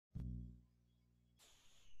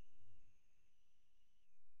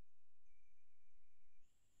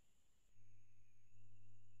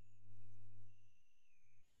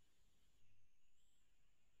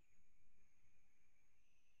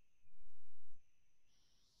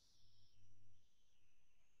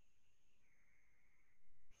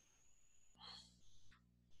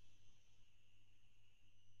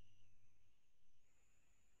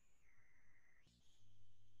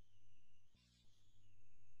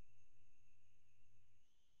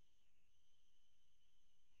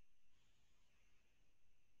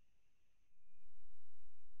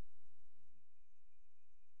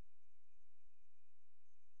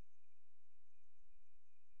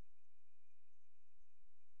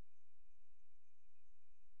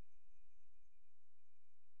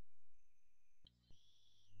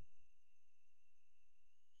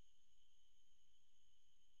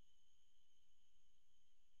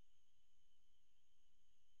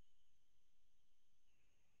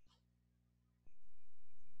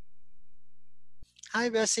Hi,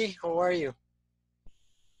 Bessie. How are you?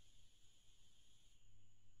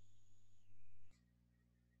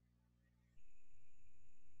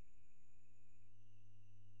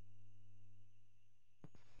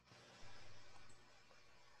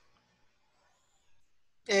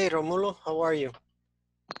 Hey, Romulo. How are you?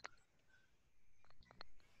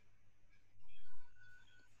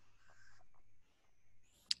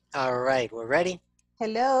 All right. We're ready?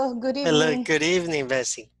 Hello, good Hello. evening. Good evening,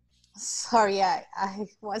 Bessie. Sorry, I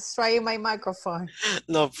was trying my microphone.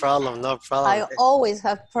 No problem. No problem. I always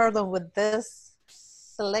have problem with this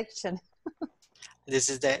selection. This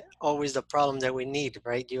is always the problem that we need,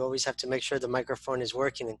 right? You always have to make sure the microphone is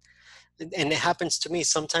working. And it happens to me.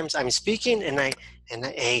 Sometimes I'm speaking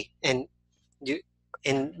and you,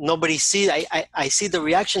 and nobody see, I see the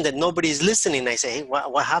reaction that nobody's listening. I say, hey,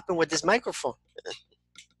 what happened with this microphone?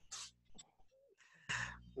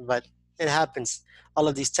 But it happens. All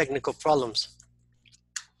of these technical problems.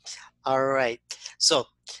 All right. So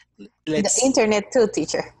The let's, internet too,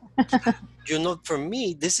 teacher. for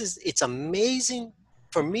me, it's amazing.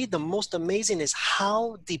 For me, the most amazing is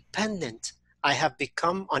how dependent I have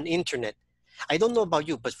become on internet. I don't know about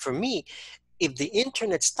you, but for me, if the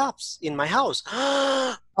internet stops in my house,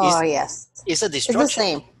 Oh, yes. it's a It's the destruction.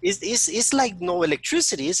 same. It's like no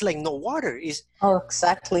electricity. It's like no water. Oh,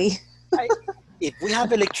 exactly. I, if we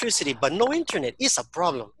have electricity but no internet, it's a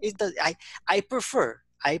problem.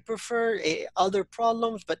 I prefer other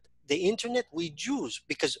problems, but the internet we use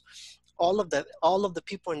because all of the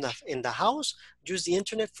people in the house use the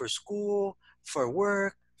internet for school, for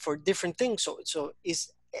work, for different things. So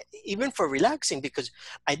it's even for relaxing because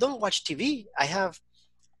I don't watch TV.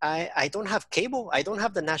 I don't have cable. I don't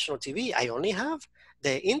have the national TV. I only have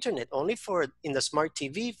the internet, only for in the smart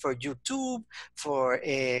TV, for YouTube, for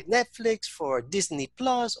Netflix, for Disney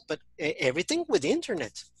Plus, but everything with the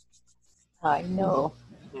internet. I know.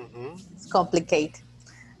 Hmm. It's complicated.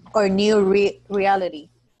 Or new reality.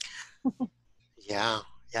 Yeah,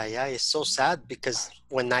 yeah. It's so sad because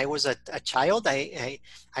when I was a child, I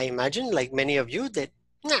imagine, like many of you, that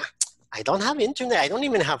nah, I don't have internet. I don't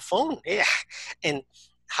even have phone. Yeah, and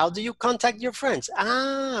how do you contact your friends?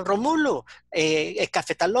 Romulo,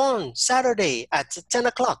 Cafetalon, Saturday at 10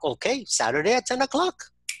 o'clock. Okay, Saturday at 10 o'clock,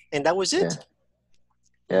 and that was Yeah, it.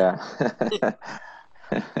 yeah,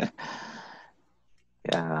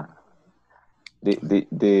 yeah.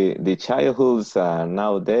 The childhoods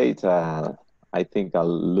nowadays, I think I'll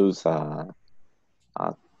lose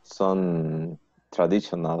some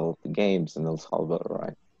traditional games in El Salvador,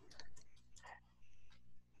 right?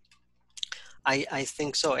 I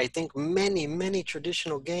think so. I think many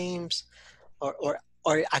traditional games or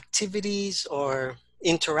activities or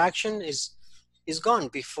interaction is gone.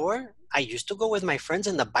 Before, I used to go with my friends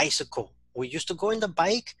in the bicycle. We used to go in the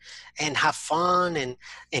bike and have fun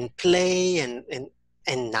and play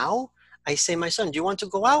and now I say, my son, do you want to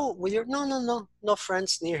go out with your no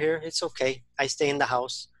friends near here? It's okay. I stay in the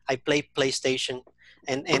house. I play PlayStation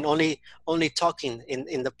and only talking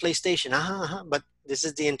in the PlayStation. But this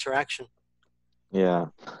is the interaction. Yeah,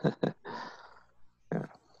 yeah,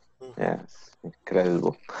 Hmm. yes,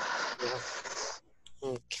 incredible. Yeah.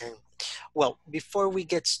 Okay. Well, before we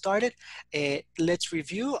get started, let's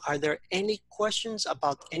review. Are there any questions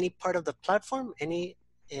about any part of the platform?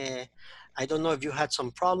 Uh, I don't know if you had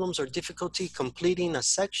some problems or difficulty completing a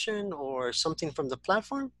section or something from the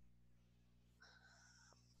platform.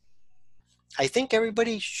 I think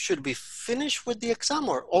everybody should be finished with the exam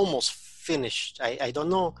or almost finished. I don't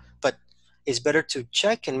know, but it's better to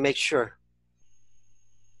check and make sure.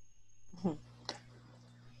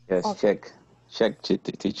 Yes, Okay. check,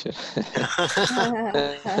 teacher.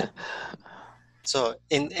 So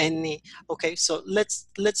okay, so let's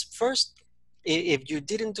first, if you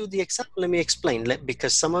didn't do the exam, let me explain,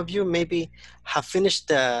 because some of you maybe have finished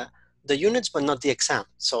the units but not the exam.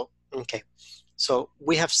 So okay, so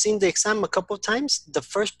we have seen the exam a couple of times. The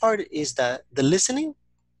first part is the listening.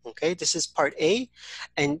 Okay, this is part A,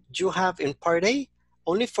 and you have in part A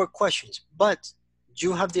only 4 questions, but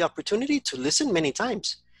you have the opportunity to listen many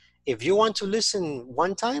times. If you want to listen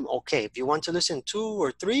one time, okay. If you want to listen 2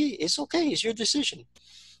 or 3, it's okay. It's your decision.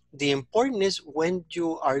 The important is when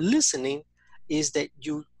you are listening is that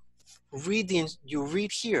you read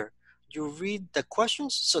here. You read the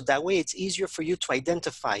questions so that way it's easier for you to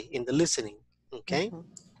identify in the listening. Okay. Mhm.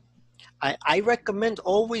 I recommend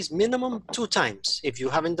always minimum 2 times. If you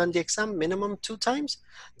haven't done the exam, minimum 2 times.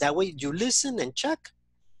 That way you listen and check.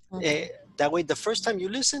 Uh, that way the first time you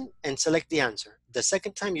listen and select the answer. The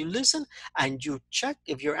second time you listen and you check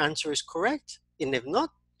if your answer is correct. And if not,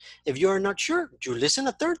 if you are not sure, you listen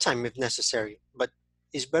a third time if necessary. But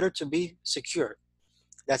it's better to be secure.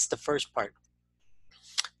 That's the first part.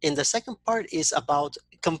 And the second part is about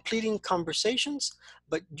completing conversations,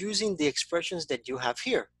 but using the expressions that you have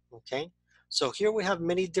here, okay? So here we have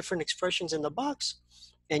many different expressions in the box,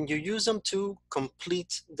 and you use them to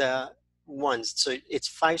complete the ones. So it's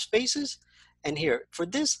 5 spaces, and here, for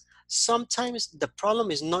this, sometimes the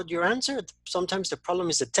problem is not your answer, sometimes the problem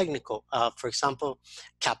is the technical. For example,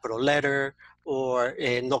 capital letter, or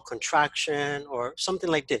no contraction, or something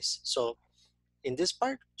like this. So in this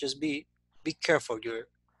part, just be careful.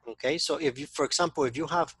 Okay, so if you, for example, if you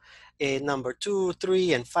have a number 2,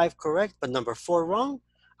 3, and 5 correct, but number 4 wrong,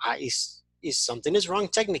 is something is wrong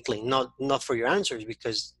technically, not for your answers,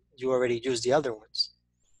 because you already used the other ones.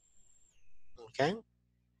 Okay,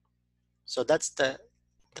 so that's the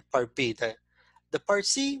part B. The part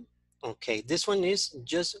C, okay, this one is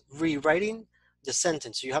just rewriting the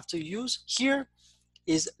sentence. You have to use here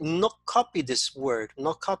is not copy this word,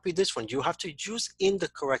 not copy this one. You have to use in the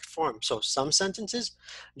correct form. So some sentences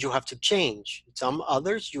you have to change. Some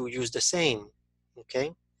others you use the same,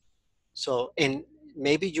 okay? So, and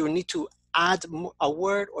maybe you need to add a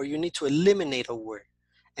word or you need to eliminate a word.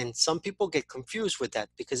 And some people get confused with that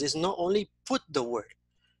because it's not only put the word.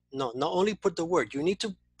 No, not only put the word, you need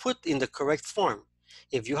to put in the correct form.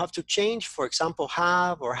 If you have to change, for example,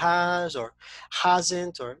 have or has or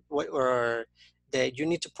hasn't, or that you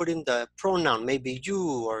need to put in the pronoun, maybe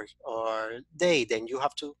you or they, then you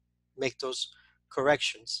have to make those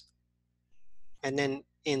corrections. And then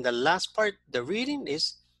in the last part, the reading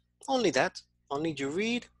is only that. Only you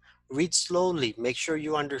read slowly, make sure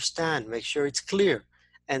you understand, make sure it's clear,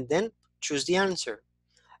 and then choose the answer.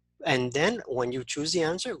 And then when you choose the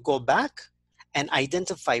answer, go back and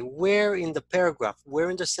identify where in the paragraph, where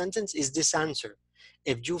in the sentence is this answer.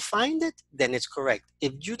 If you find it, then it's correct.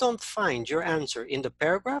 If you don't find your answer in the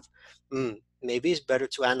paragraph, maybe it's better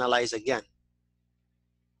to analyze again.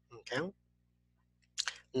 Okay.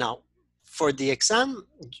 Now, for the exam,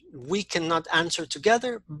 we cannot answer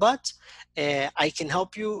together, but I can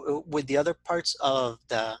help you with the other parts of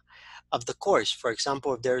the course. For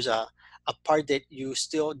example, if there's a part that you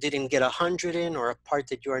still didn't get 100 in, or a part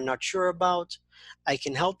that you are not sure about, I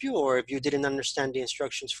can help you. Or if you didn't understand the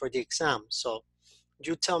instructions for the exam, so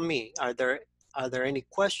you tell me, are there any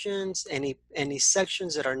questions, any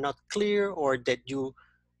sections that are not clear or that you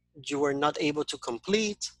were not able to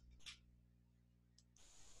complete?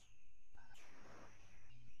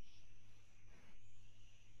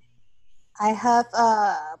 I have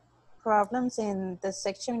problems in the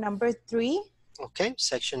section number 3. Okay,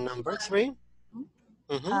 section number 3.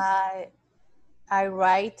 Mm-hmm. I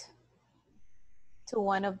write to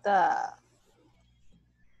one of the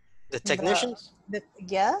technicians?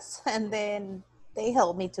 Yes, and then they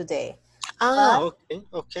help me today.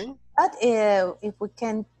 Okay. But if we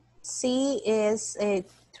can see is a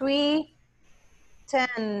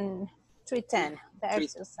 310, the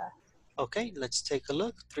exercise. Okay, let's take a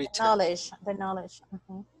look. 310. The knowledge.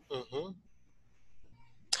 Mm-hmm.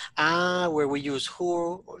 Where we use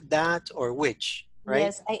who, that, or which, right?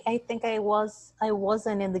 Yes, I think I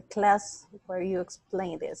wasn't in the class where you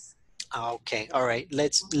explained this. Okay, all right.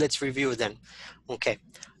 Let's review then. Okay,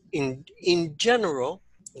 in general,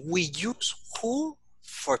 we use who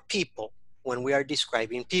for people when we are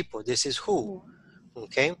describing people. This is who.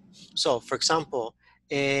 Okay, so for example,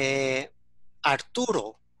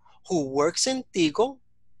 Arturo, who works in Tigo,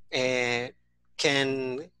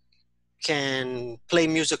 can play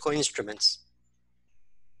musical instruments.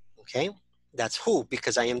 Okay, that's who,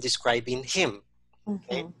 because I am describing him.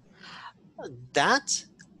 Okay, that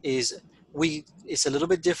is it's a little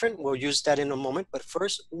bit different. We'll use that in a moment, but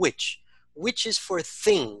first, which is for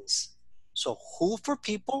things. So who for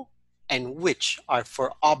people and which are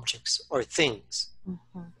for objects or things.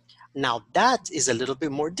 Now that is a little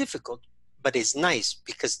bit more difficult, but it's nice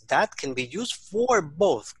because that can be used for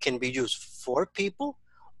both. Can be used for people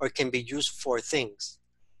or can be used for things.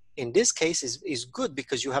 In this case is good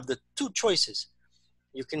because you have the two choices.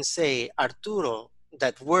 You can say Arturo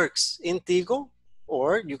that works in Tigo,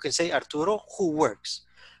 or you can say Arturo who works.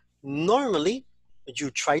 Normally, you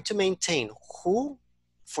try to maintain who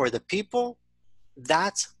for the people,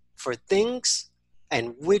 that for things,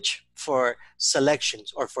 and which for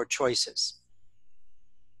selections or for choices.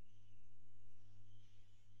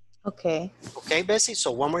 Okay. Okay, Bessie?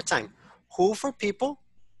 So one more time. Who for people?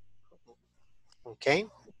 Okay.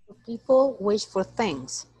 People, which for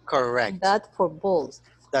things. Correct. That for both.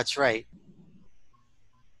 That's right.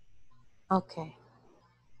 Okay.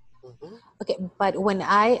 Okay, but when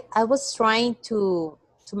I was trying to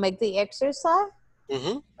make the exercise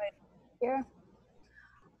right here,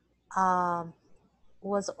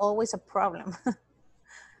 was always a problem.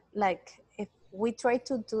 like if we try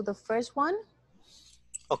to do the first one.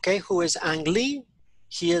 Okay, who is Ang Lee?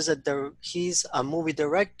 He's a movie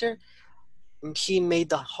director. He made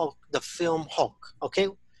the film Hulk. Okay,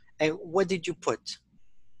 and what did you put?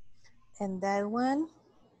 And that one,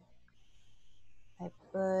 I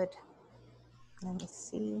put, let me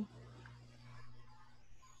see.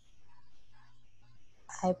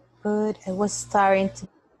 I was starting to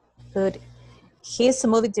put, he's a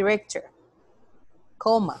movie director,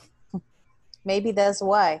 comma. Maybe that's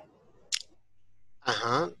why.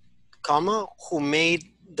 Comma, who made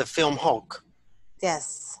the film Hulk?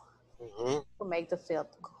 Yes. Mm-hmm. Who make the film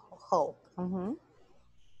Hulk. Mm-hmm.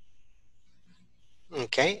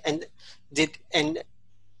 Okay, and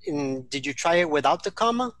did you try it without the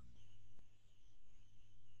comma?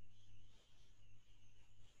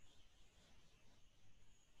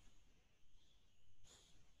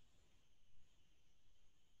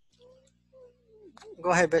 Go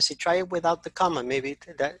ahead, Bessie. Try it without the comma. Maybe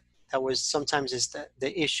that was sometimes is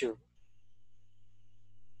the issue.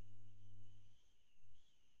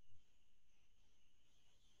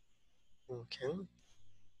 Okay. All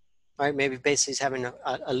right. Maybe Bessie's having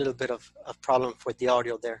a little bit of a problem with the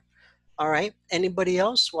audio there. All right. Anybody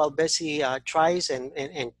else while Bessie tries and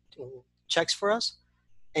checks for us?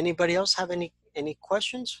 Anybody else have any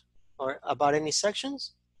questions or about any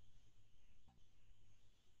sections?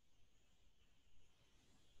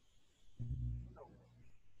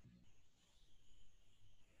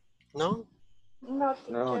 No? No,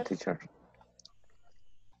 No, teacher. teacher.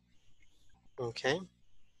 Okay.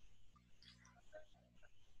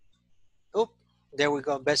 Oh, there we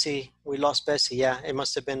go. Bessie, we lost Bessie. Yeah, it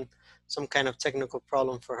must have been some kind of technical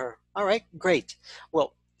problem for her. All right, great.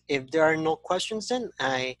 Well, if there are no questions then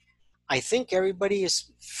I think everybody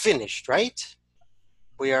is finished, right?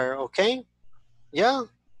 We are okay? Yeah?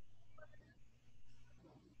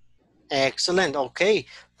 Excellent. Okay,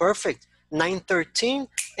 perfect. 9:13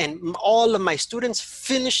 and all of my students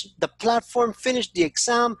finished the platform, finished the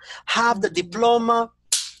exam, have the diploma.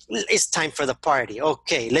 It's time for the party.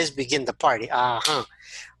 Okay, let's begin the party. All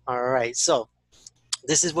right, so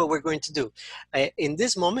this is what we're going to do. In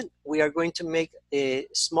this moment, we are going to make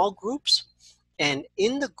small groups, and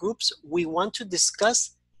in the groups, we want to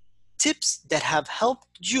discuss tips that have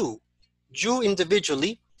helped you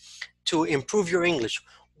individually, to improve your English.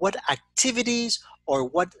 What activities or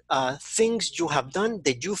what things you have done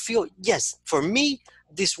that you feel, yes, for me,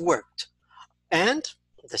 this worked. And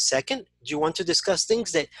the second, you want to discuss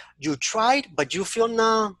things that you tried, but you feel,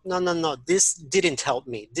 no, this didn't help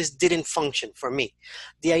me. This didn't function for me.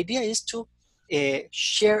 The idea is to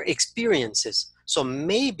share experiences. So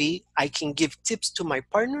maybe I can give tips to my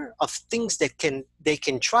partner of things that they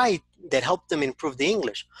can try that help them improve the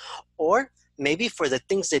English. Or maybe for the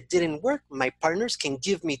things that didn't work, my partners can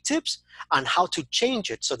give me tips on how to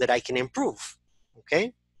change it so that I can improve.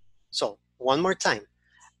 Okay? So one more time,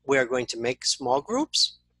 we are going to make small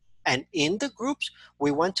groups, and in the groups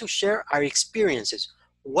we want to share our experiences.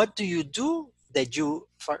 What do you do that you,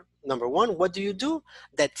 for number one, what do you do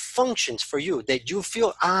that functions for you, that you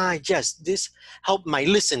feel, yes, this helped my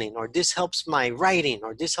listening, or this helps my writing,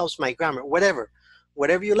 or this helps my grammar, whatever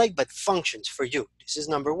you like, but functions for you. This is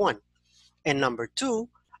number one. And number two,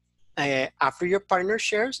 after your partner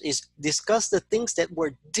shares, is discuss the things that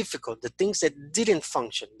were difficult, the things that didn't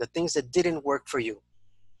function, the things that didn't work for you.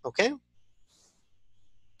 Okay?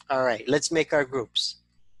 All right, let's make our groups.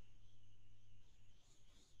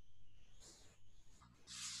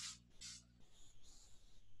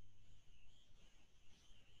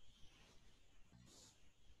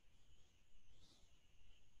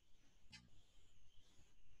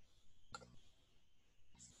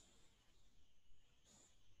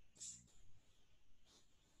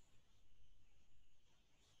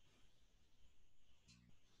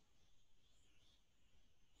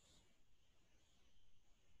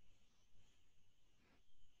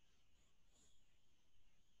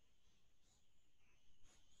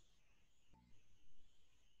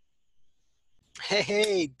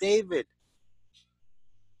 Hey, David.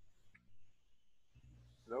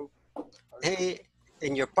 Hello. Hey,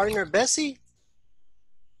 and your partner, Bessie?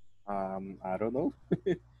 I don't know.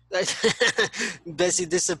 Bessie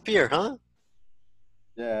disappeared, huh?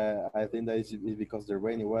 Yeah, I think that is because the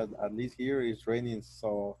rain. Well, at least here it's raining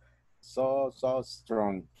so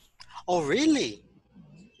strong. Oh, really?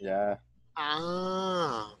 Yeah.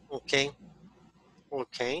 Okay.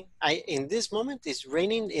 Okay. In this moment it's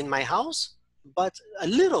raining in my house, but a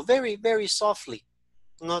little, very, very softly.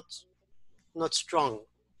 Not strong.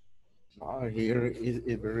 No, here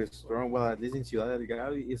is very strong. Well, at least in Ciudad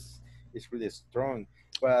Delgado is really strong.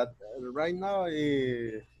 But right now,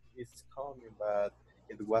 it's coming, but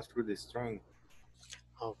it was really strong.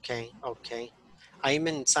 Okay, okay. I'm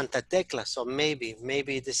in Santa Tecla, so maybe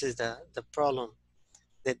this is the problem.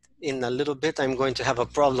 That in a little bit I'm going to have a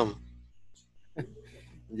problem.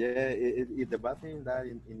 Yeah, the bad thing that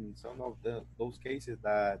in some of those cases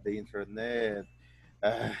that the internet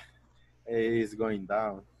uh, is going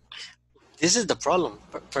down. This is the problem.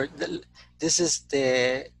 This is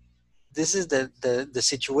the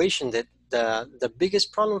situation that the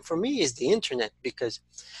biggest problem for me is the internet, because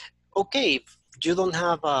okay, if you don't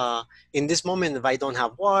have in this moment, if I don't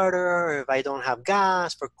have water, if I don't have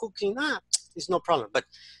gas for cooking, it's no problem. But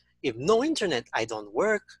if no internet, I don't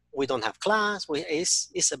work, we don't have class,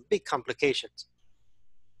 it's a big complication.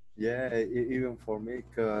 Yeah, even for me,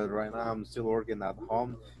 'cause right now I'm still working at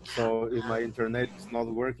home. So if my internet is not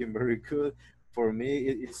working very good, for me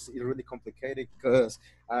it's really complicated because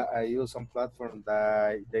I use some platform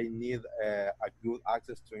that they need a good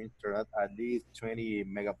access to internet, at least 20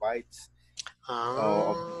 megabytes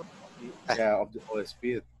of uh, yeah of the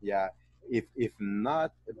speed. Yeah, if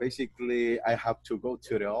not, basically I have to go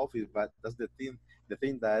to the office. But that's the thing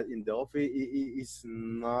that in the office is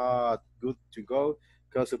not good to go,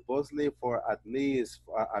 because supposedly for at least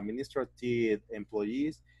administrative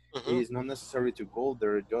employees it mhm. is not necessary to go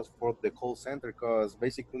there just for the call center, because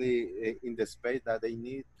basically in the space that they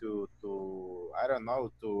need to I don't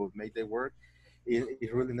know, to make their work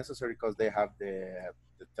is really necessary, because they have the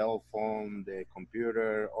telephone, the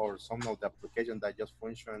computer, or some of the applications that just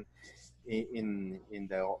function in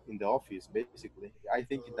the office. Basically, I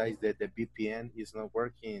think that is the VPN is not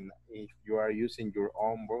working if you are using your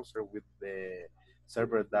own browser with the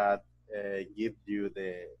server that gives you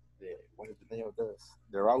the what is the name of this,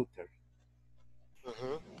 the router.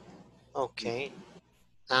 Mhm. Okay.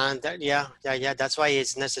 And yeah, that's why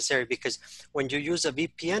it's necessary, because when you use a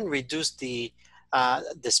VPN, reduce the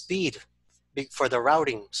speed for the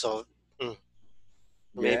routing. So Yeah,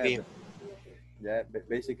 maybe yeah,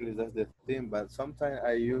 basically that's the thing. But sometimes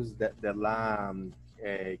I use the LAN.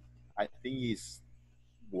 I think it's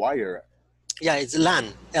wire. yeah, it's LAN,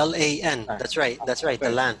 LAN. Uh, That's right, the okay,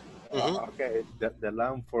 LAN. Hmm. okay. The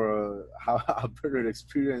LAN for how a better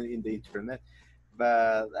experience in the internet,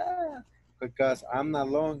 but because I'm not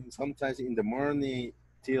long, sometimes in the morning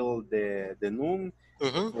till the noon.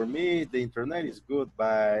 Hmm. For me, the internet is good,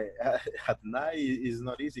 but at night is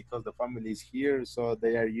not easy because the family is here, so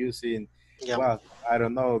they are using, Yeah. well, I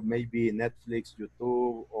don't know, maybe Netflix,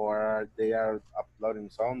 YouTube, or they are uploading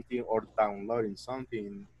something or downloading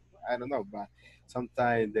something. I don't know, but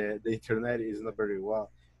sometimes the internet is not very well.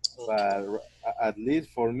 Okay. But at least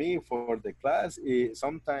for me, for the class,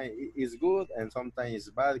 sometimes it's good and sometimes it's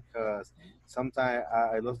bad, because sometimes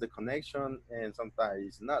I lost the connection and sometimes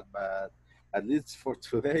it's not. But at least for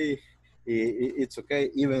today, it's okay,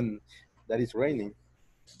 even that it's raining.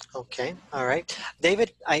 Okay. All right. David,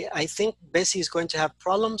 I think Bessie is going to have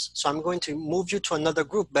problems, so I'm going to move you to another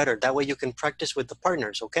group better. That way you can practice with the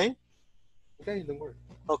partners, okay? Okay, don't worry.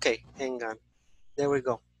 Okay, hang on. There we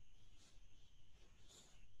go.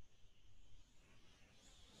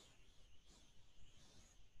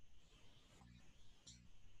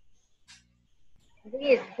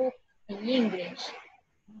 Read book in English.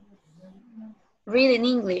 Read in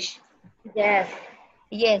English. Yes.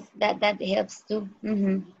 Yes, that helps too.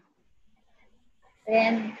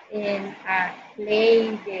 Then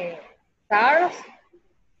play the stars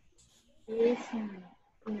is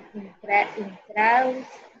in crowds.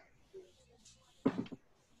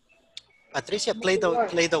 Patricia, Move the word.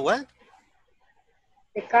 play the what?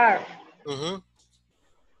 The car Mm-hmm.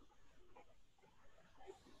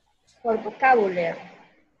 for vocabulary.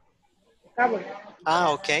 Vocabulary.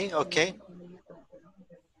 Ah, okay, okay.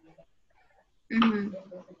 Hmm.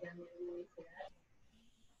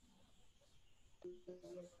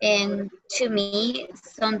 And to me,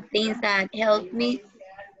 some things that help me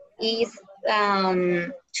is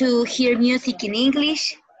to hear music in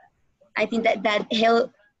English. I think that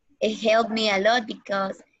it helped me a lot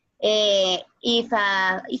because if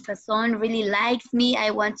a song really likes me, I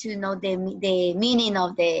want to know the meaning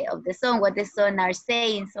of the song, what the song are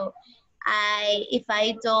saying. So if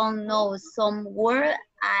I don't know some word,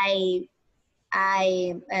 I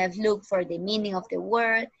look for the meaning of the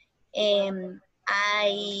word, and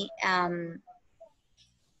I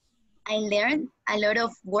learned a lot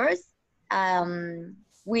of words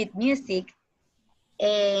with music,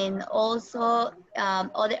 and also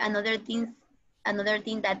another thing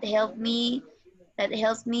that helps me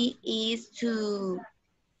is to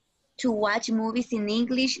watch movies in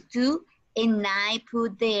English too, and I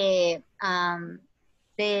put the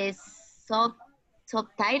sub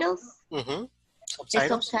subtitles. Mm-hmm. the Subtitles.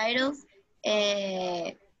 subtitles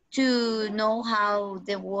to know how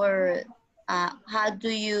the word, how do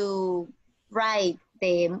you write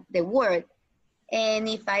the word. And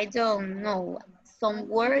if I don't know some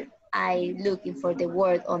word, I looking for the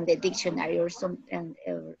word on the dictionary or some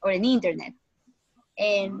or an internet.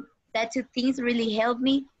 And that two things really help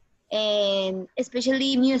me, and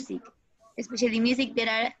especially music. Especially music, there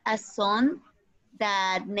are a song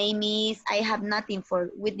that name is I Have Nothing for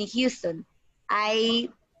Whitney Houston. I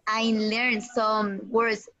I learned some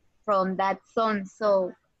words from that song,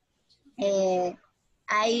 so uh,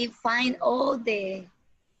 I find all the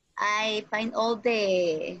I find all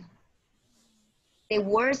the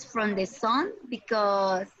words from the song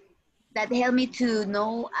because that helped me to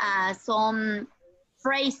know some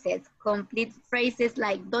phrases, complete phrases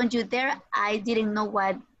like "Don't you dare." I didn't know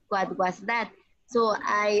what was that, so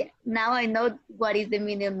I now I know what is the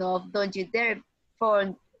meaning of "Don't you dare"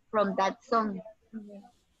 from that song.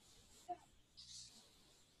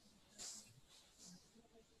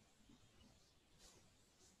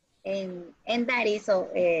 And that is all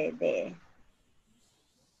the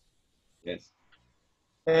Yes.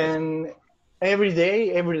 Yes. And every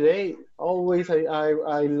day, always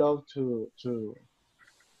I love to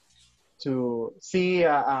see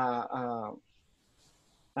a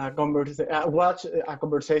conversation, watch a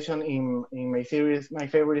conversation in my series, my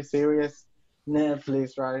favorite series,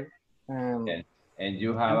 Netflix, right? Um, Yes. And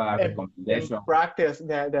you have and, a and, and recommendation. practice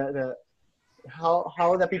the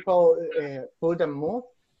how the people put the move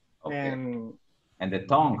Okay. and And the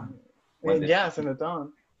tongue. When the yes, in the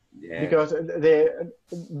tone, yes. because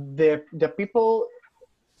the people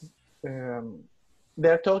um,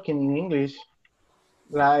 they're talking in English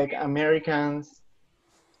like Americans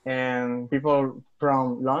and people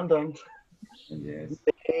from London. Yes.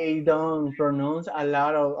 They don't pronounce a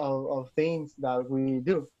lot of things that we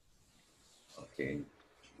do. Okay.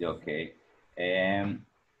 Okay. Um,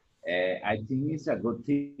 I think it's a good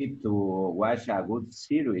tip to watch a good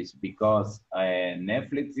series because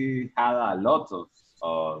Netflix had a lot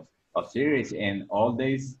of series, and all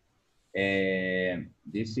these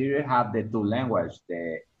this series have the two language,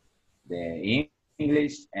 the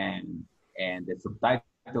English and the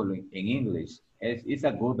subtitle in English. It's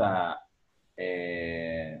a good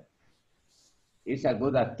it's a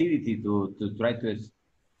good activity to try to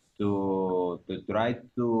try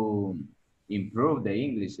to improve the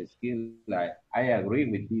English skill. I agree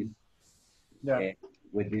uh, Yeah,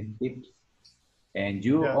 with these tips. And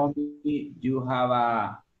you yeah. only you have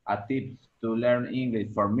a tips to learn English.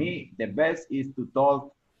 For me, the best is to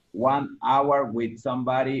talk 1 hour with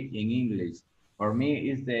somebody in English. For me,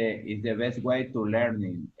 is the best way to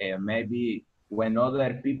learning. Maybe when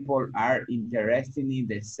other people are interested in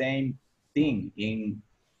the same thing, in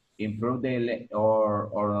improve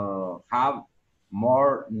or have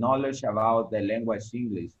more knowledge about the language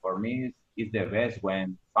English. For me, it's the best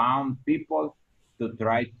when found people to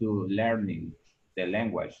try to learning the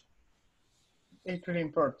language. It's really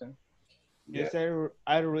important. Yeah. Yes,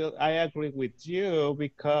 I agree with you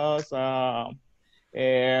because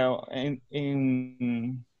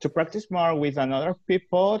to practice more with another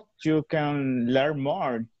people, you can learn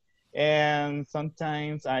more. And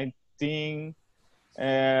sometimes I think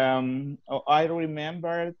I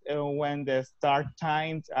remember when the start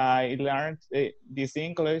times I learned these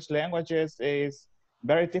English languages is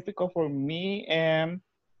very difficult for me, and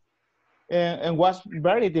was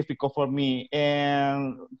very difficult for me,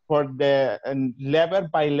 and for the level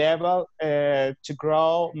by level to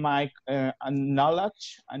grow my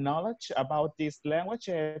knowledge about these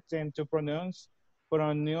languages and to pronounce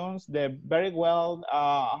the very well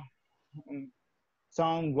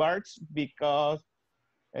some words because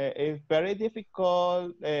it's very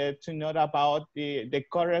difficult to know about the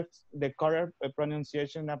correct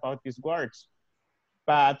pronunciation about these words.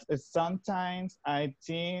 But sometimes I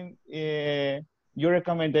think your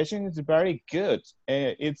recommendation is very good.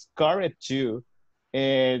 It's correct to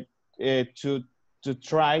to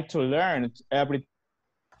try to learn every.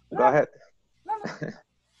 Go ahead.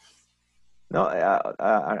 No,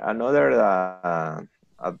 another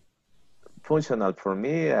functional for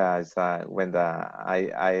me is when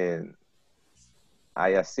I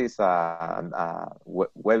assist a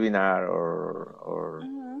webinar or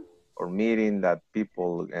meeting that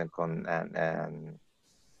people and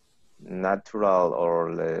natural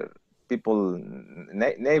or people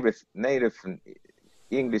native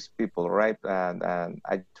English people, right? And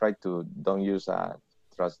I try to don't use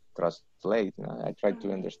translate. I try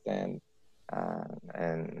to understand uh,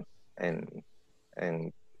 and and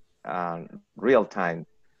and real time.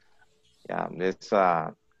 Yeah, it's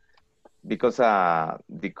because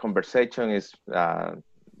the conversation is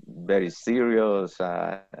very serious.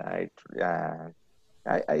 I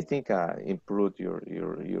think improved your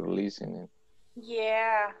listening.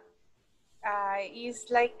 Yeah, it's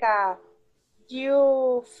like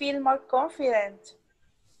you feel more confident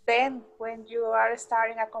then when you are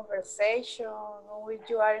starting a conversation or when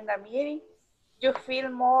you are in a meeting. You feel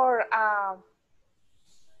more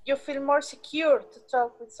secure to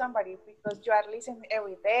talk with somebody because you are listening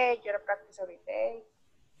every day, you are practice every day.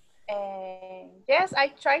 And yes, I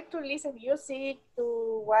try to listen music,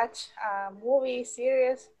 to watch movie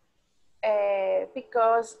series,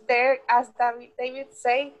 because there, as David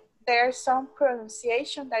said, there's some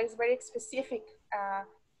pronunciation that is very specific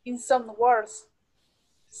in some words.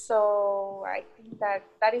 So I think that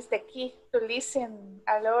that is the key, to listen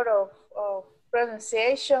a lot of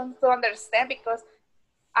pronunciation to understand, because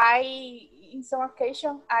in some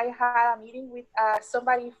occasion, I had a meeting with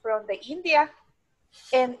somebody from the India,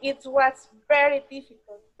 and it was very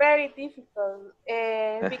difficult,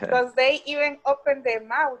 because they even opened their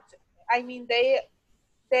mouth. I mean,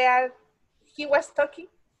 he was talking,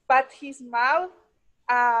 but his mouth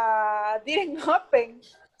didn't open,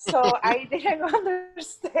 so I didn't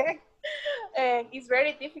understand. And it's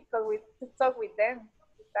very difficult to talk with them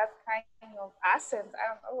with that kind of accent. I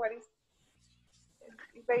don't know what is.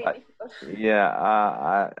 It's very difficult. Yeah,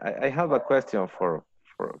 I have a question for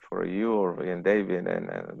you or and David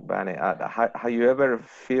and Bunny. Have you ever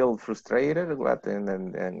feel frustrated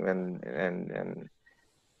and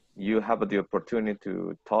you have the opportunity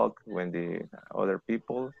to talk when the other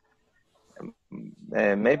people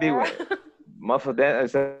maybe Yeah. most of them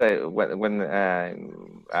when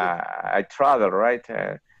I travel, right,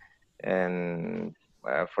 and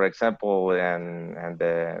for example, and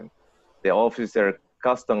the officer,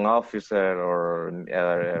 custom officer, or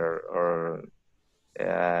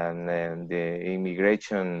and the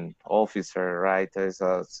immigration officer, right? There's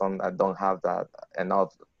some I don't have that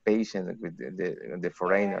enough patience with the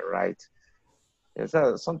foreigner, right? It's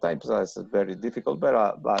sometimes it's very difficult,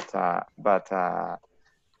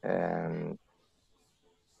 um,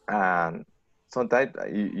 and sometimes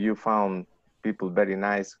you found people very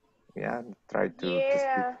nice. Yeah, try to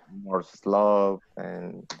speak Yeah. more slow,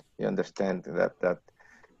 and you understand that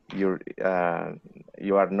you're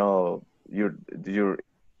you are no you're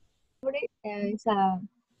It's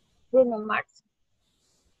Bruno Mars.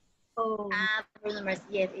 Oh, Bruno Mars,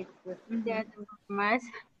 yes, it's good. yeah, Bruno Mars.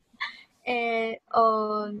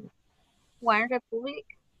 On One Republic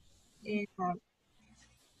is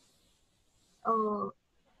oh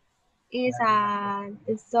is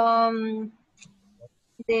some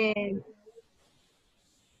the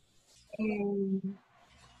um,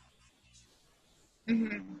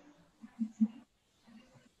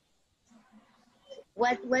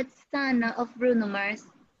 What's son of Bruno Mars?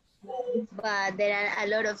 But there are a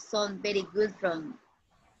lot of songs very good from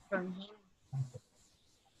him.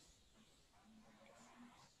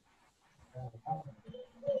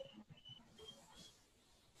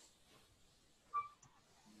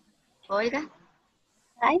 Olga,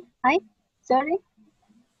 hi, sorry.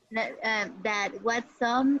 that what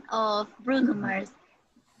song of Bruno Mars?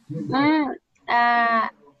 Mm,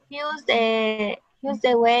 use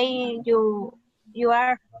the way you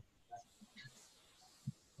are.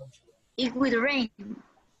 It will rain.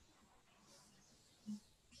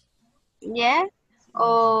 Yeah.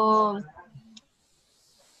 Or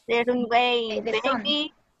certain way, The song.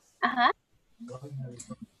 baby. Uh-huh.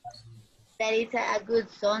 That is a good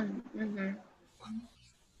song.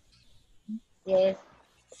 Yes,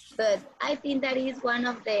 but I think that is one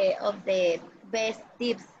of the best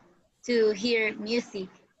tips to hear music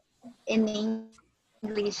in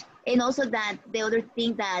English. And also that the other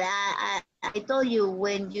thing that I told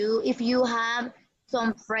you, if you have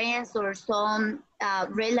some friends or some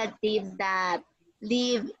relatives that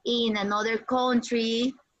live in another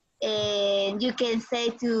country, and you can say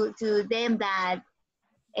to them that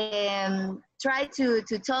try to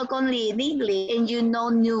talk only in English, and you know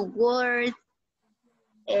new words,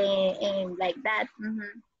 and like that.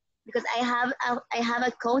 Because I have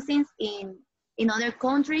a cousins in other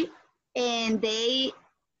country, and they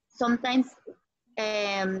sometimes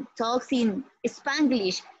talks in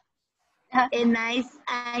Spanglish, and I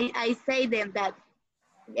say them that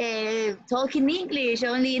talk in English,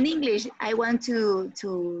 only in English. I want to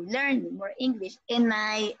learn more English, and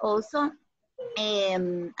I also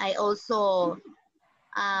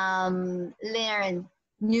learn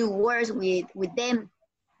new words with them,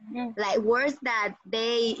 like words that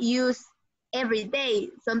they use every day.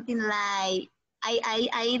 Something like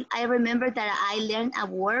I remember that I learned a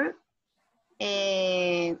word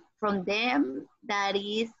from them that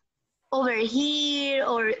is over here,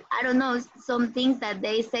 or I don't know, some things that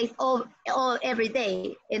they say every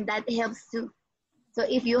day, and that helps too. So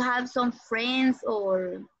if you have some friends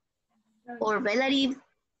or relatives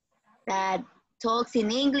that talks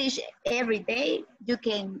in English every day, you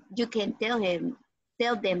can tell them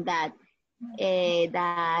that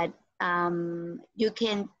you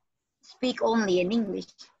can speak only in English.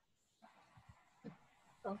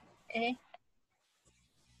 Okay.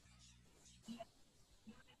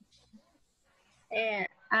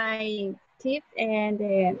 I tip and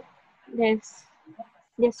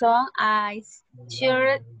the song I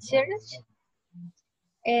search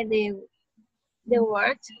and the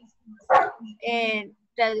words and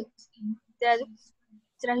tradu-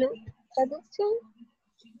 traduction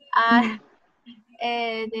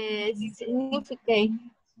and the significance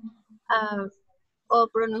or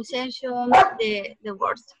pronunciation the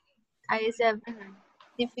words. Is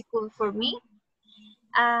difficult for me.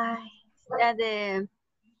 That the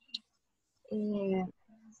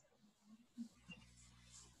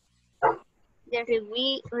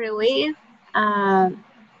reweave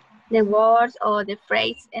the words or the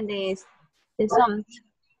phrase and the songs.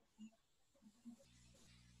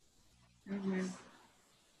 Mm-hmm.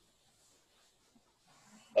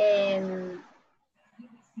 And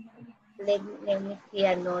let me see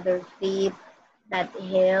another tip that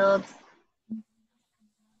helps.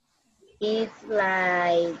 It's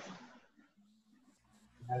like,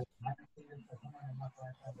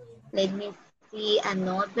 let me see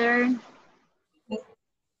another.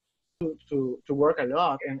 To work a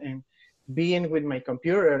lot and being with my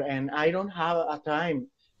computer, and I don't have a time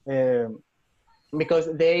because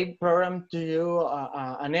they program to you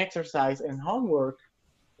an exercise and homework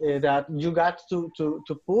that you got to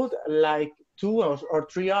put like 2 hours or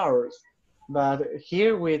 3 hours. But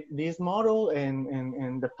here with this model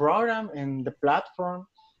and the program and the platform,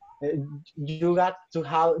 you got to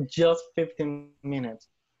have just 15 minutes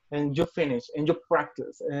and you finish and you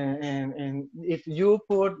practice. And if you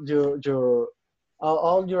put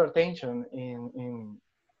all your attention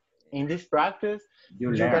in this practice,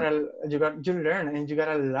 You learn. you learn, and you got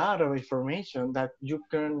a lot of information that you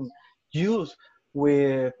can use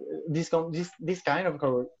with this kind of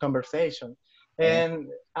conversation. And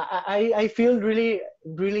I feel really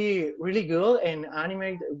good and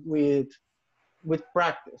animated with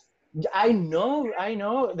practice. I know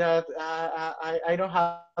that I don't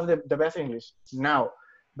have the best English now,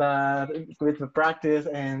 but with the practice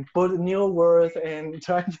and put new words and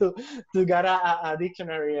try to get a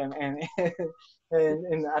dictionary and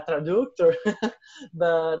a traductor,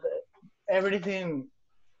 but everything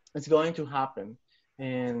is going to happen.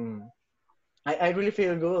 And I really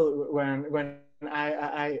feel good when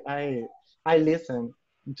I listen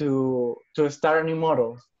to start a new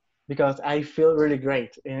model, because I feel really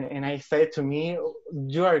great. And I say to me,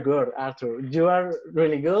 you are good, Arthur. You are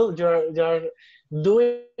really good. You are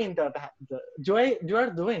doing you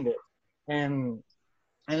are doing it. And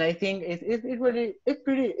and I think it's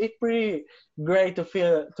pretty great to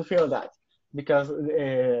feel that, because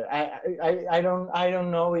I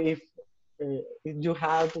don't know if you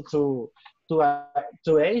have to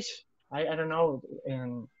age. I don't know,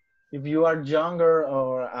 and if you are younger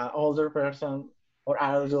or older person or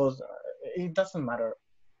adults, it doesn't matter,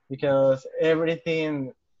 because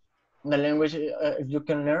everything, the language you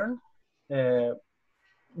can learn, uh,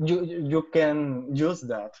 you can use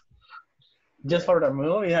that just for the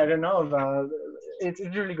movie. I don't know, but it's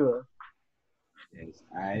really good. Yes,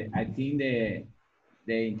 I think the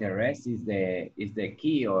interest is the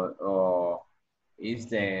key, or is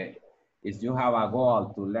the is you have a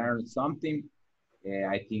goal to learn something.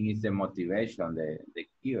 I think it's the motivation, the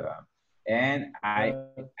key. And I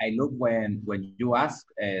look when you ask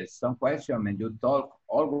some question and you talk,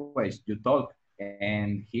 always you talk,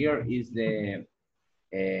 and here is the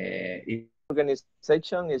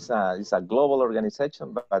Organization is a global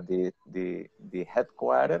organization, but the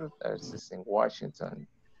headquarters is in Washington.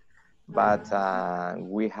 But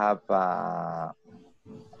we have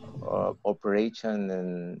operation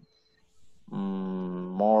in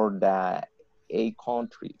more than 8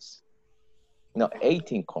 countries. No,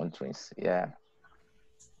 18 countries. Yeah,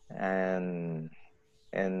 and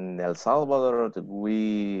in El Salvador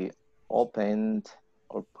we opened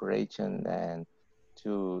operation and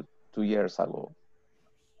 2 years ago.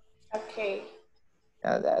 Okay.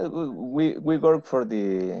 We work for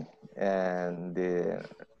the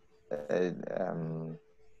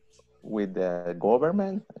with the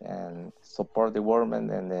government and support the government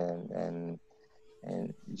and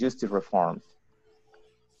justice reform.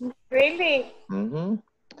 Really? Mm-hmm.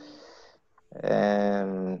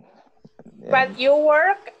 But you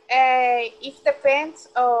work, it depends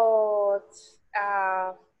on,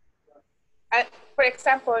 uh, for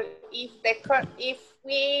example, if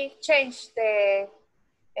we change the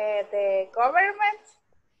government,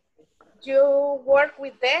 you work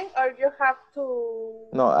with them or you have to?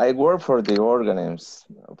 No, I work for the organisms,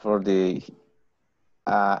 for the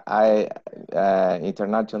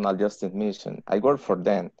International Justice Mission. I work for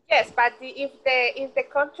them. Yes, but if the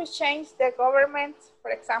country change the government,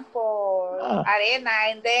 for example, Arena,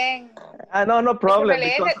 and then No problem.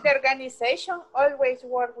 Because the organization always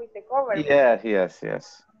work with the government. Yes.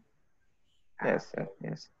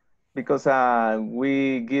 Because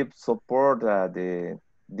we give support the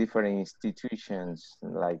different institutions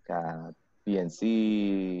like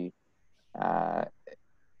PNC,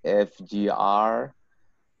 FGR,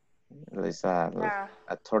 there's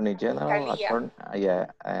Attorney General,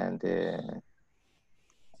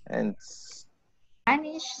 and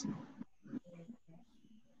Spanish.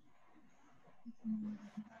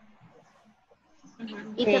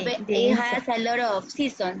 It has a lot of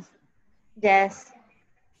seasons. Yes.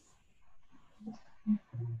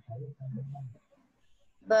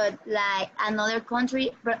 But like another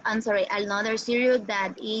country, another series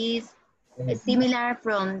that is similar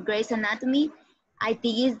from Grey's Anatomy, I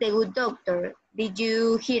think is The Good Doctor. Did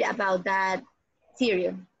you hear about that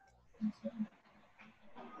series?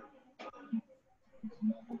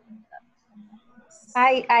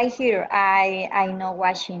 I hear, I know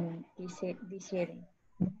watching this series.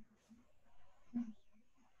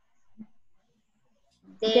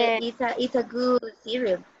 It's a good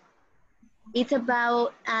series. It's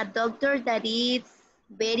about a doctor that is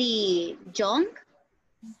very young,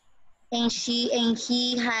 and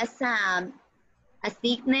he has a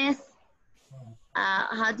sickness.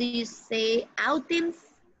 How do you say autism?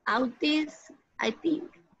 Autism, I think.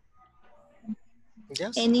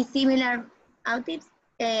 Yes. And it's similar autism.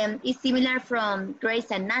 It's similar from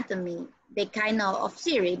Grey's Anatomy, the kind of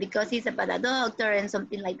series, because it's about a doctor and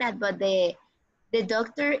something like that. But the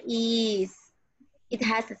doctor it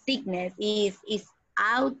has a sickness. Is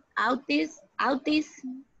autism.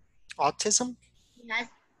 Autism. He has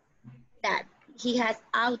that. He has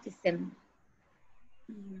autism.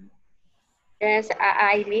 Yes,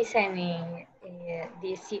 I listening.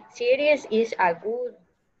 This series is a good.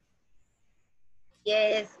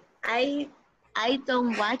 Yes, I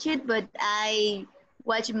don't watch it, but I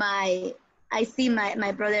see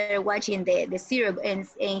my brother watching the series,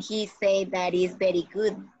 and he said that is very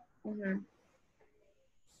good.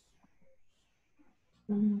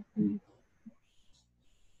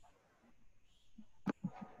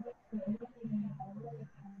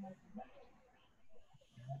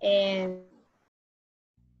 And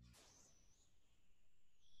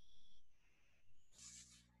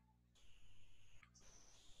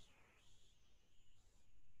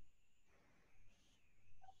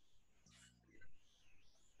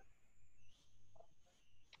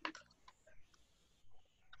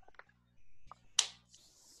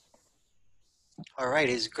All right,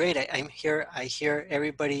 it's great. I'm here. I hear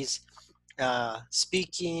everybody's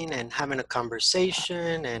speaking and having a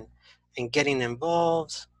conversation and getting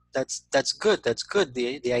involved. That's good. That's good.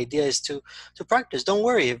 The idea is to practice. Don't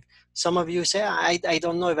worry if some of you say I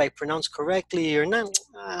don't know if I pronounce correctly or not.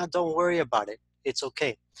 Don't worry about it. It's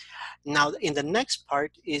okay. Now in the next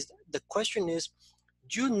part is the question is,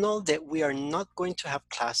 you know that we are not going to have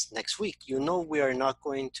class next week. You know we are not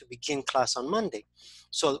going to begin class on Monday.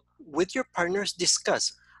 So with your partners,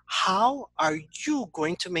 discuss how are you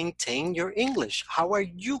going to maintain your English? How are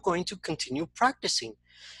you going to continue practicing?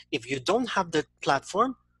 If you don't have the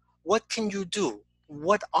platform, what can you do?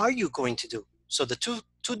 What are you going to do? So the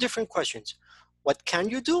two different questions. What can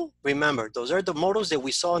you do? Remember, those are the models that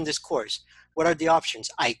we saw in this course. What are the options?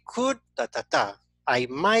 I could, I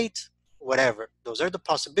might, whatever. Those are the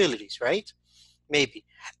possibilities, right? Maybe.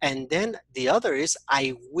 And then the other is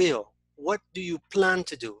I will. What do you plan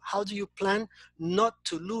to do? How do you plan not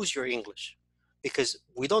to lose your English? Because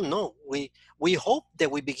we don't know. We hope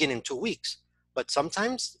that we begin in 2 weeks, but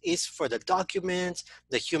sometimes it's for the documents,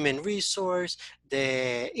 the human resource,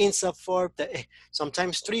 the INSAFORP,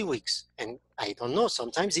 sometimes 3 weeks. And I don't know,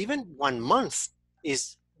 sometimes even 1 month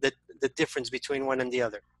is the difference between one and the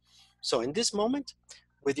other. So in this moment,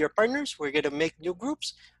 with your partners, we're going to make new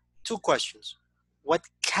groups. 2 questions. What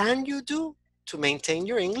can you do to maintain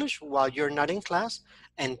your English while you're not in class?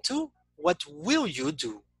 And 2, what will you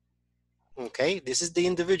do? Okay, this is the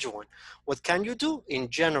individual one. What can you do in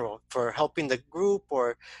general for helping the group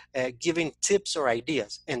or giving tips or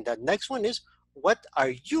ideas? And the next one is, what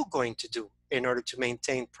are you going to do in order to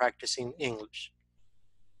maintain practicing English?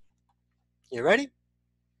 You ready?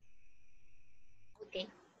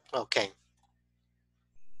 Okay.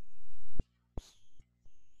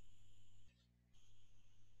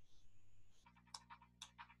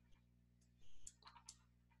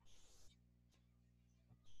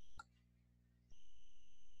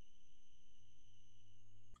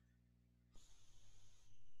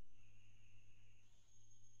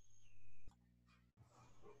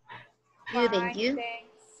 Good, and Fine, you?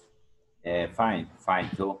 thanks. Fine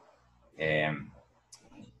too. Um,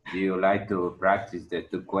 do you like to practice the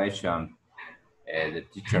two questions the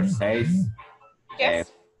teacher says? Uh,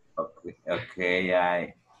 Yes.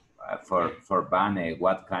 okay, for Bane,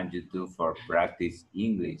 what can you do for practice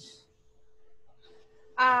English?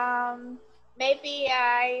 Maybe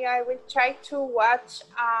I will try to watch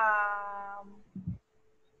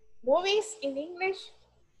movies in English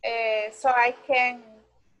so I can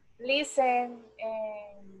listen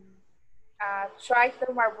and try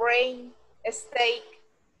to my brain stay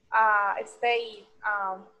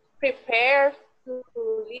prepared to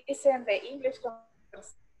listen the English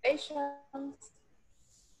conversations.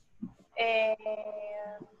 And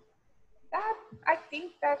that I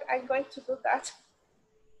think that I'm going to do that.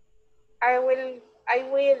 I will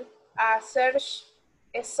search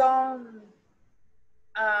some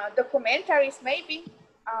documentaries maybe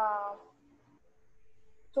uh,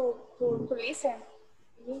 to listen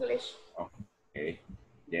in English. Okay.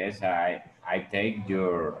 Yes, I take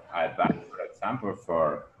your advice, for example,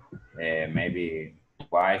 for maybe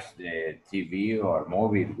watch the TV or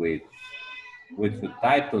movie with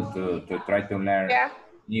subtitles to try to learn Yeah.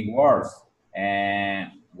 new words.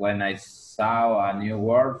 And when I saw a new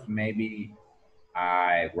word, maybe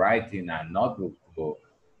I write in a notebook to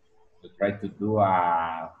try to do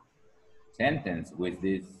a sentence with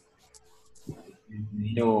this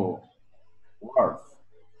new words.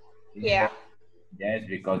 Yeah. Yes,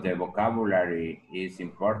 because the vocabulary is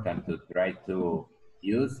important to try to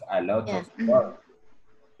use a lot Yeah. of words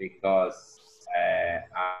because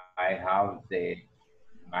I have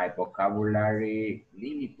my vocabulary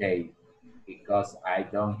limited because I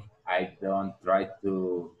don't try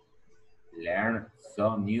to learn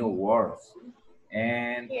some new words.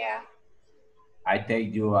 And Yeah. I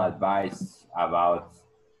take your advice about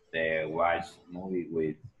the watch movie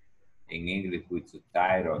with in English with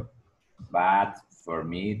subtitle. But for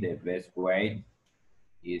me, the best way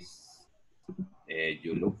is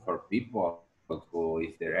you look for people who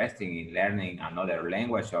is interested in learning another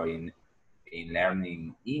language or in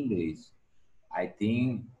learning English. I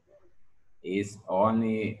think it's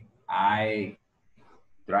only I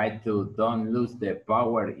try to don't lose the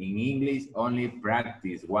power in English, only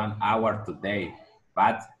practice 1 hour today.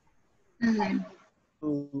 But Mhm.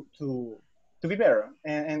 To be better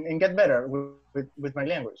and get better with my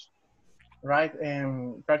language, right?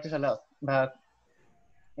 And practice a lot. But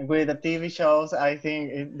with the TV shows, I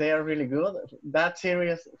think they are really good. That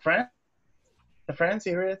series, Friends, the Friends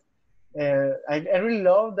series, I really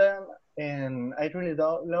love them, and I really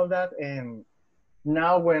love that. And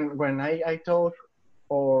now when I talk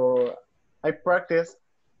or I practice,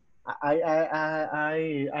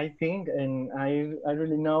 I think and I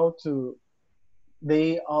really know to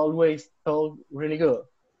they always talk really good,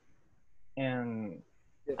 and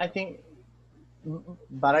I think,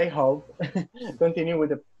 but I hope continue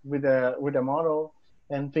with the model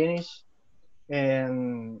and finish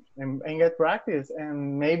and get practice,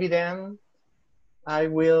 and maybe then I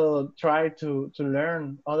will try to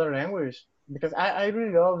learn other language because I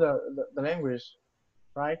really love the language,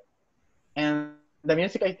 right? And the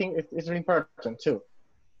music I think is really important too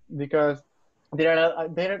because there are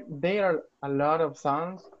a lot of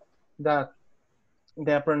songs that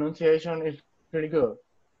the pronunciation is really good,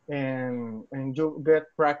 and you get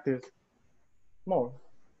practice more.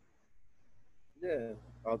 Yeah,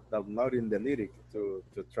 downloading the lyric to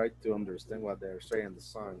try to understand what they're saying in the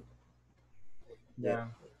song. Yeah,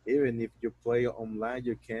 Yeah. even if you play online,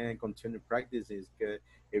 you can continue practicing.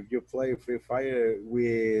 If you play Free Fire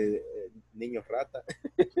with Niño Rata,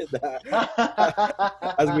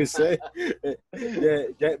 as we say,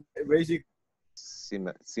 yeah, basically.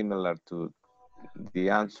 Similar to the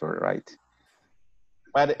answer, right?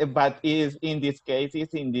 But is in this case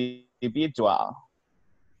is individual.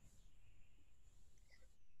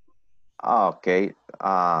 Okay.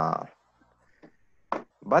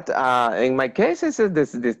 But in my case, it's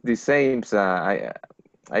the same.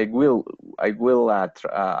 I will I will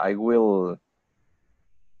I will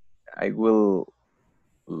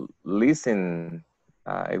listen.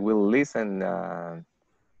 I will listen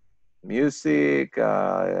music.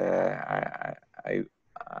 I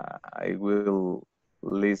will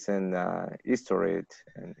listen history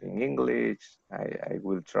in English. I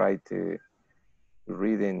will try to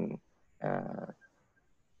reading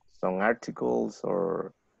some articles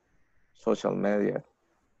or social media.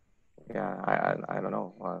 Yeah, I don't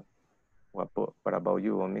know. What about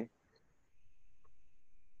you, Omi?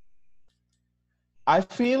 I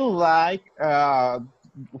feel like when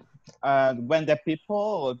the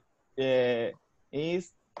people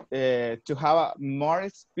is to have more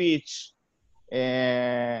speech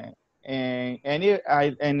and any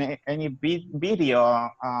video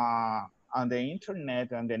on the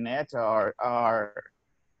internet, on the net, or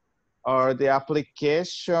the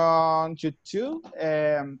application YouTube.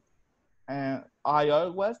 And I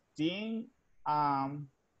always think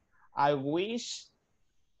I wish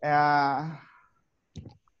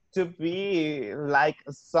to be like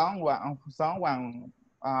someone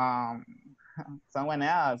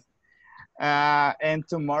else, and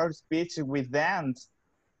to more speech with them.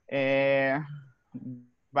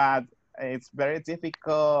 But it's very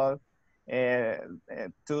difficult to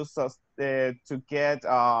get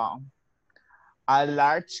a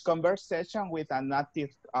large conversation with a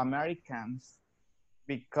Native Americans,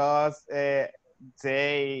 because they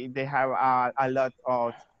have a lot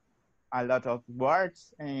of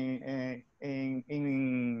words in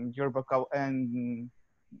your vocabulary.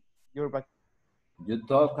 You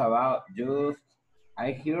talk about just,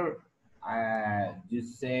 I hear you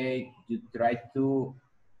say you try to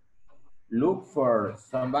look for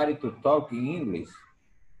somebody to talk in English,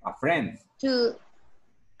 a friend.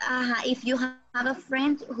 If you have a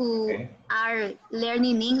friend who are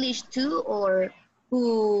learning English too, or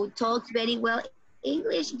who talks very well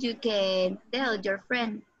English, you can tell your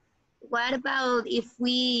friend, what about if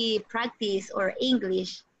we practice our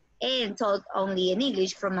English and talk only in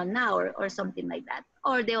English from an hour or something like that?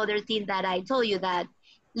 Or the other thing that I told you, that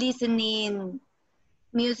listening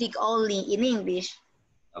music only in English.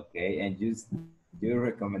 Okay, and just your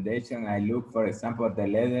recommendation, I look, for example, the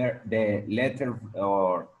letter,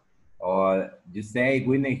 or you say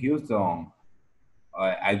Whitney Houston.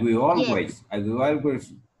 I will always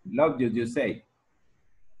love you. You say.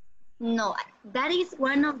 No, that is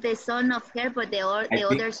one of the song of her, but the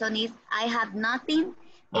other song is I Have Nothing,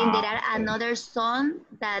 and there are another song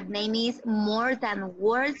that name is More Than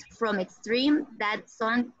Words from Extreme. That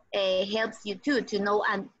song helps you too to know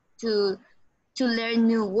and to learn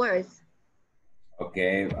new words.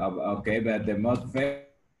 Okay, but the most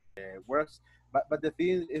words, but the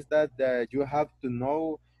thing is that you have to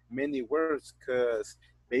know many words, because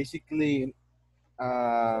basically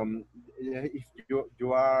if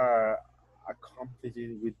you are accomplished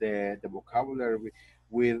with the vocabulary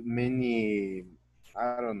with many,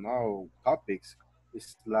 I don't know, topics.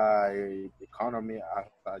 It's like economy, as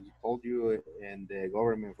I told you, and the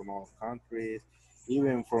government from all countries,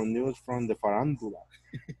 even from news from the farandula.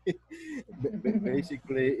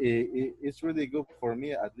 Basically, it's really good for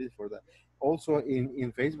me, at least for that. Also,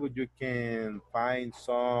 in Facebook, you can find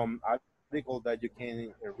some article that you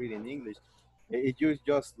can read in English. If you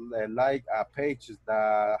just like a page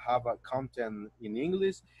that have a content in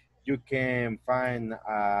English, you can find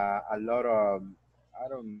a lot of, I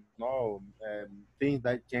don't know, things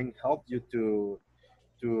that can help you to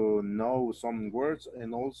know some words.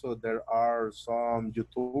 And also there are some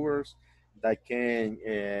YouTubers that can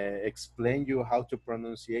explain you how to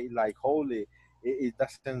pronunciate like holy. It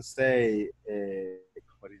doesn't say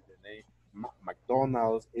what is the name,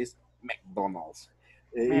 McDonald's, is McDonald's.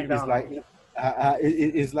 It's like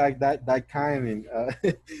it's like that kind of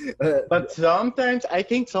but sometimes I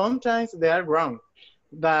think sometimes they are wrong.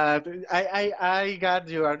 But I got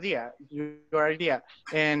your idea,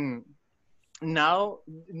 and now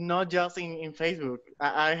not just in Facebook.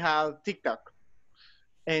 I have TikTok,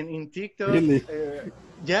 and in TikTok, really.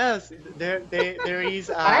 yes, there is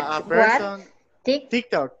a person.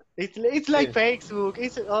 TikTok. It's like Facebook.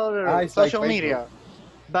 It's other It's like social Facebook. media,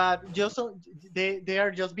 but just they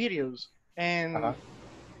are just videos, and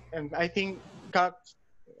I think cut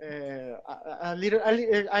a little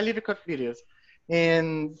cut videos,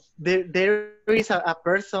 and there is a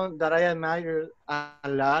person that I admire a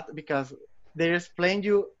lot, because they explain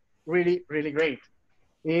you really great.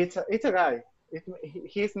 It's a guy.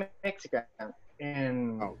 He's Mexican,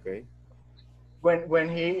 and Okay. when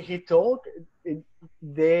he talk,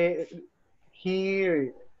 they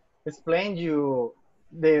he explained you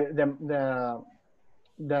the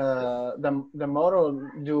model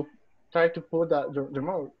you try to put the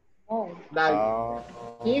model. Oh, Like,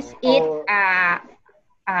 is it or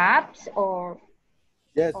apps or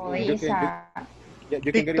yes, you is can you can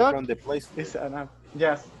get it TikTok from the place. is an app.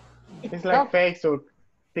 Yes, it's TikTok? like Facebook,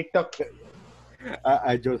 TikTok,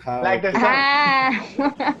 I just have like the song.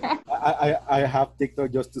 I have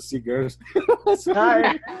TikTok just to see girls. So,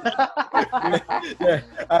 Hi. yeah,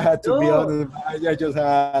 I had to be No. honest. I just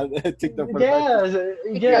had TikTok for that.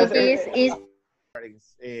 Yes, Because yes.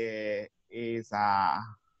 Is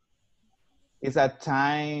is a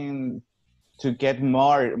time to get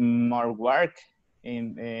more work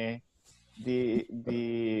in the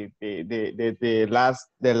last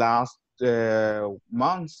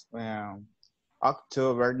months.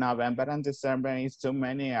 October, November, and December is too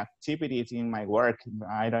many activities in my work.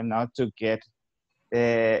 I don't know to get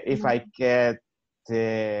if I get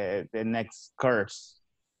the next course,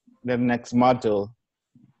 the next module.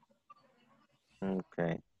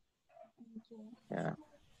 Okay. Yeah.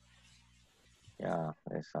 Yeah.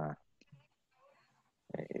 It's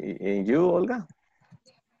and you, Olga?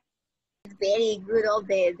 very good of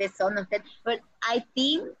the song of that. But I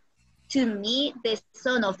think to me the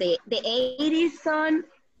song of the 80s song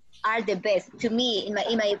are the best. To me, in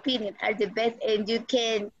my opinion, are the best, and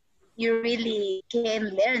you really can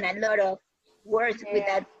learn a lot of words with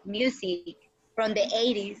that music from the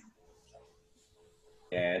 80s.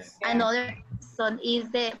 Yes. Another song is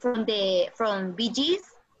from Bee Gees.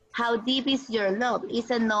 How Deep Is Your Love?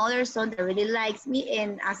 Is another song that really likes me,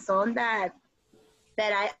 and a song that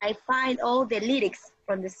I find all the lyrics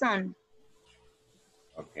from the song.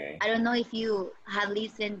 Okay. I don't know if you have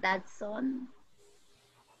listened that song.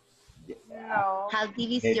 No. How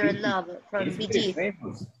Deep Is Maybe Your Love from it's Bee very Gees.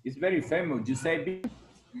 famous. It's very famous. You say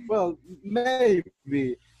Well,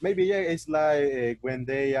 maybe yeah. It's like when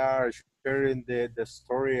they are sharing the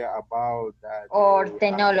story about that Or they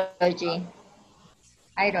technology.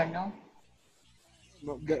 I don't know.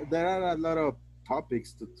 there are a lot of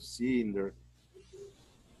topics to see in there.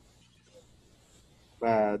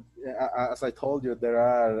 But as I told you, there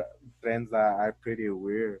are trends that are pretty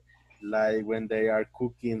weird. Like when they are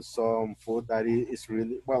cooking some food that is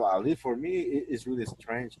really, well, at least for me, it's really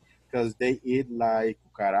strange because they eat like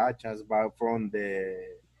cucarachas, but from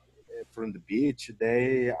the beach.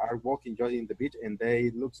 They are walking just in the beach and they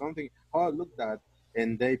look something. Oh, look that,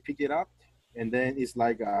 and they pick it up, and then it's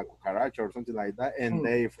like a cucaracha or something like that, and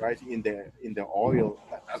they fry it in the oil.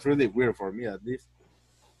 That's really weird for me, at least.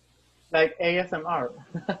 Like ASMR.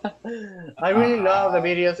 I really love the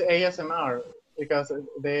videos ASMR because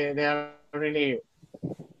they are really, I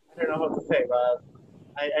don't know how to say, but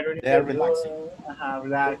I really They feel are relaxing. good.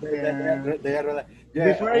 Relaxing. They are yeah.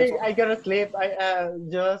 Before Also, I go to sleep, I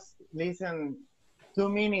just listen 2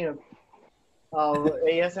 minutes of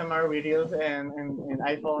ASMR videos and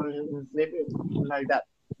I fall asleep like that.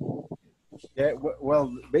 yeah.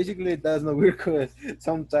 Well, basically that's not weird because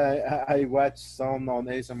sometimes I watch some on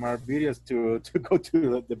ASMR videos to go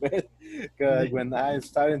to the bed because when I'm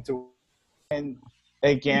starting to. And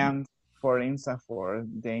again, for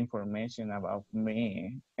INSAFORP, the information about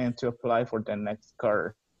me and to apply for the next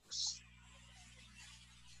course.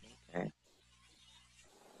 Okay.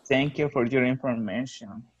 Thank you for your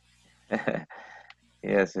information.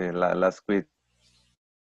 Yes, last week.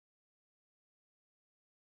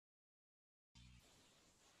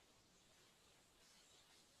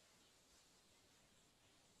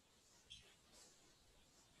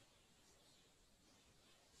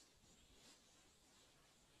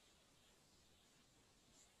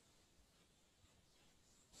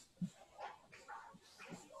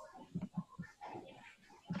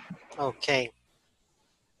 Okay.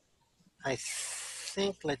 I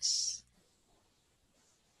think let's.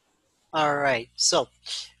 All right. So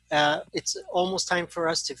it's almost time for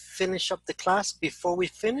us to finish up the class. Before we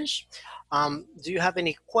finish, do you have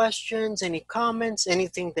any questions, any comments,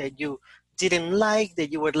 anything that you didn't like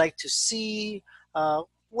that you would like to see?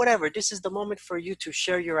 Whatever. This is the moment for you to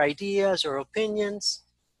share your ideas or opinions.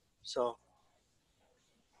 So.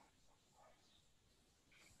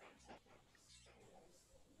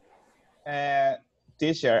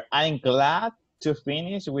 Teacher, I'm glad to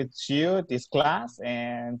finish with you this class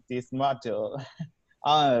and this module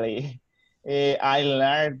only. I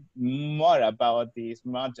learned more about this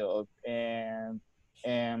module and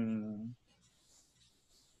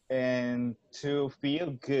and to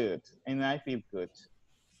feel good, and I feel good.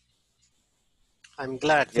 I'm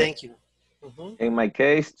glad. Yeah. Thank you. Mm-hmm. In my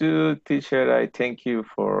case, too, teacher, I thank you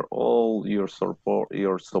for all your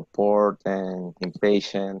support and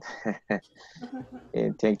impatience.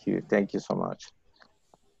 And thank you so much.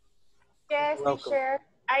 Yes, Welcome. teacher.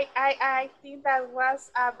 I think that was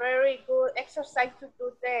a very good exercise to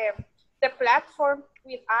do the platform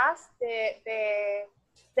with us,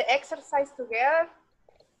 the exercise together,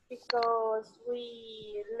 because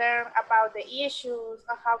we learn about the issues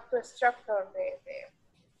and how to structure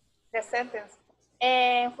the sentence.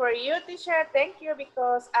 And for you, teacher, thank you,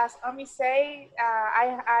 because as Omi say,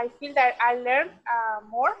 I feel that I learned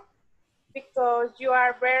more, because you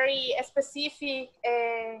are very specific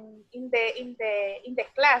and in the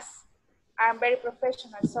class. I'm very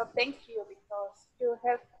professional, so thank you, because you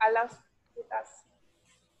help a lot with us.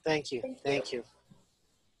 Thank you. Thank you.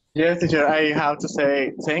 Yes, teacher, I have to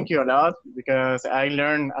say thank you a lot, because I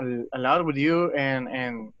learned a lot with you,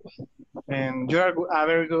 and you're a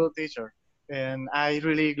very good teacher. And I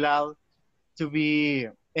really glad to be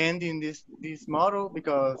ending this model,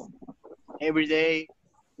 because every day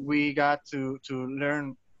we got to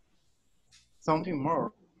learn something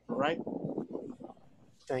more, right?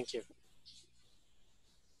 Thank you.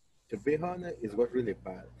 To be honest, it was really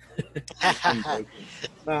bad. I'm joking.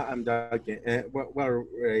 No, I'm joking.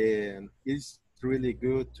 It's really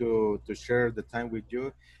good to share the time with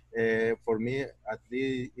you. For me, at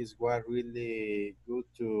least, it's was really good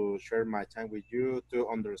to share my time with you to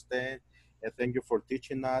understand. Thank you for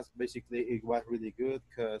teaching us. Basically, it was really good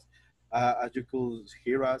because, as you could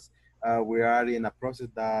hear us, we are in a process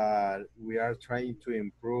that we are trying to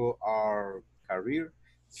improve our career.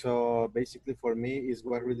 So basically, for me, it's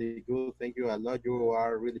was really good. Thank you a lot. You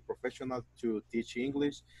are really professional to teach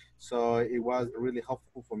English. So it was really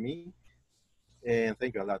helpful for me. And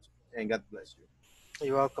thank you a lot. And God bless you.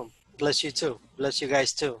 You're welcome. Bless you too. Bless you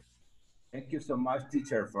guys too. Thank you so much,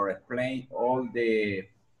 teacher, for explaining all the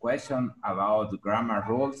question about grammar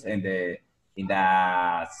rules and in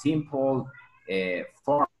the simple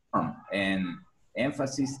form and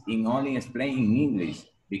emphasis in only explaining English,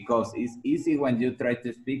 because it's easy when you try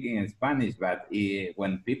to speak in Spanish, but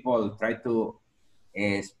when people try to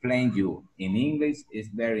explain you in English, it's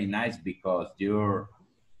very nice, because you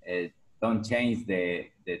don't change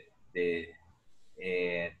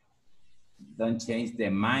don't change the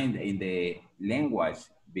mind in the language,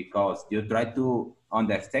 because you try to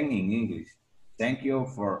understand in English. Thank you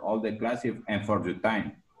for all the classes and for your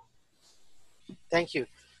time. Thank you.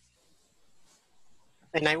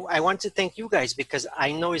 And I want to thank you guys, because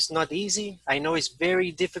I know it's not easy. I know it's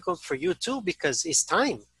very difficult for you too, because it's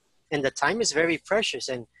time. And the time is very precious.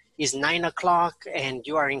 And it's 9 o'clock and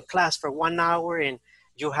you are in class for 1 hour, and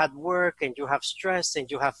you had work and you have stress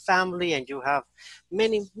and you have family and you have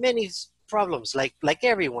many problems, like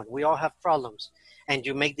everyone. We all have problems. And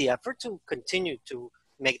you make the effort to continue to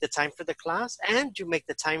make the time for the class, and you make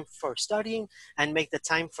the time for studying and make the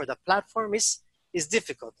time for the platform. Is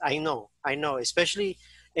difficult. I know, especially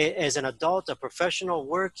as an adult, a professional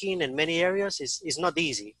working in many areas is not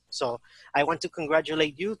easy. So I want to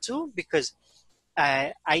congratulate you too, because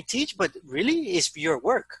I teach, but really it's your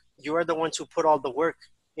work. You are the ones who put all the work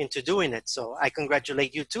into doing it. So I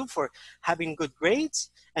congratulate you too for having good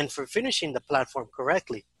grades and for finishing the platform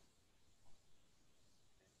correctly.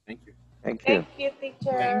 Thank you. Thank you. Thank you,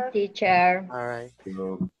 teacher. Teacher. All right.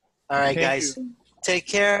 You- All right, Thank guys. you. Take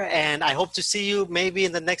care, and I hope to see you maybe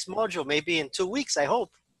in the next module, maybe in 2 weeks, I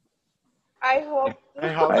hope. I hope. I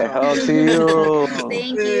hope I so. hope see you.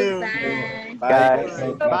 Thank you. Bye. Bye, Guys,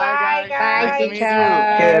 guys. Bye, Bye, Bye, Nice to meet you.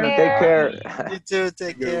 teacher. take care. You too,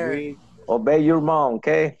 take Your care. week. Obey your mom,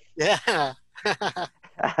 okay? Yeah.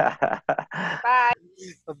 Bye.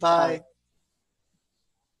 Bye-bye.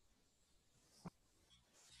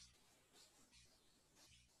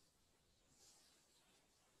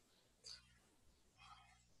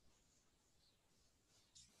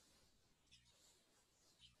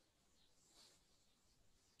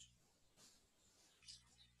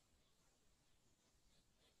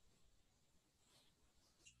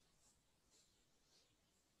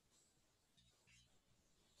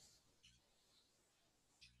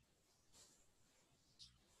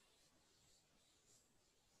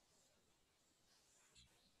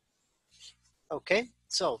 Okay,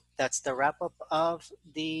 so that's the wrap up of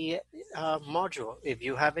the module. If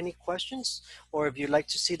you have any questions, or if you'd like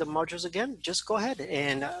to see the modules again, just go ahead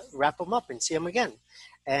and wrap them up and see them again.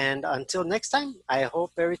 And until next time, I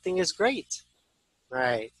hope everything is great. All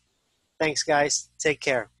right. Thanks, guys. Take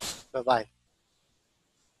care. Bye-bye.